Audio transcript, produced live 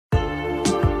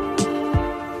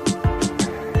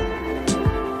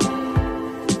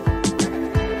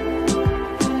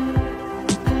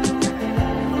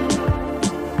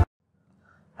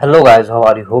Hello guys, how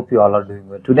are you? Hope you all are doing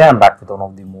well. Today I am back with one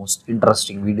of the most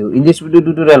interesting video. In this video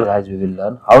tutorial guys, we will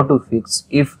learn how to fix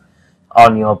if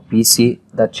on your PC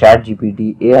the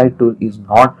ChatGPT AI tool is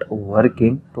not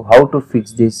working. To how to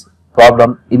fix this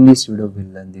problem in this video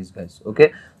we'll learn this guys.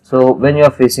 Okay, so when you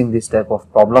are facing this type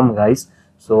of problem guys,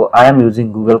 so I am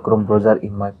using Google Chrome browser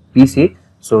in my PC.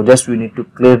 So just we need to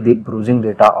clear the browsing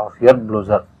data of your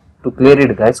browser. To clear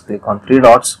it guys, click on three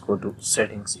dots, go to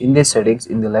settings. In this settings,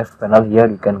 in the left panel here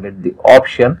you can get the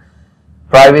option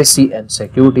privacy and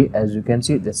security. As you can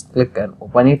see, just click and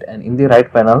open it, and in the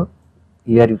right panel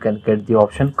here you can get the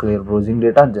option clear browsing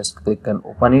data. Just click and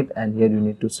open it, and here you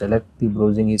need to select the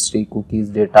browsing history, cookies,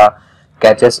 data,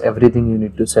 caches, everything you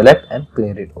need to select and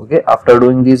clear it. Okay, after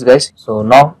doing this guys, so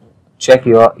now check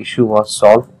your issue was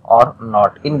solved or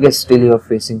not. In case still you are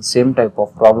facing same type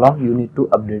of problem, you need to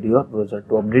update your browser.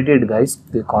 To update it guys,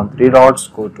 click on three dots,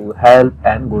 go to help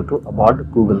and go to about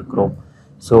Google Chrome.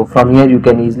 So from here you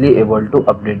can easily able to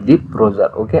update the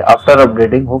browser. Okay, after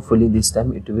updating, hopefully this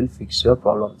time it will fix your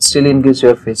problem. Still in case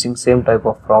you are facing same type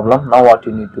of problem, now what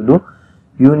you need to do,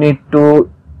 you need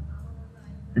to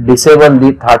disable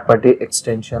the third-party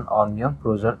extension on your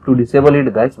browser. To disable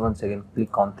it guys, once again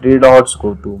click on three dots,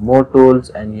 go to more tools,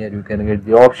 and here you can get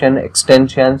the option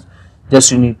extensions. Just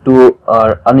you need to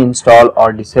uninstall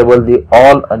or disable the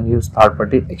all unused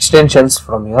third-party extensions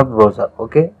from your browser.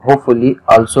 Okay, hopefully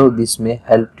also this may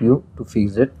help you to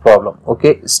fix that problem.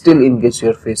 Okay, still in case you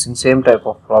are facing same type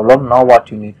of problem, now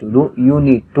what you need to do, you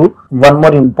need to, one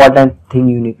more important thing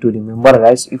you need to remember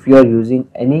guys, if you are using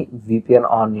any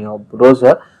VPN on your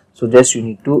browser, so just you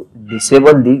need to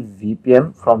disable the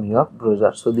VPN from your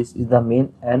browser. So this is the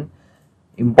main and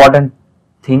important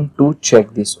thing to check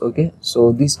this. Okay,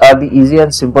 so these are the easy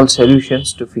and simple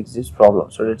solutions to fix this problem.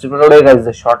 So that's it for today guys,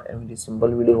 the short and very simple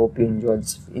video. Hope you enjoyed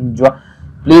this.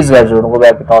 Please guys, don't go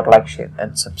back without like, share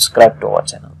and subscribe to our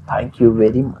channel. Thank you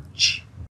very much.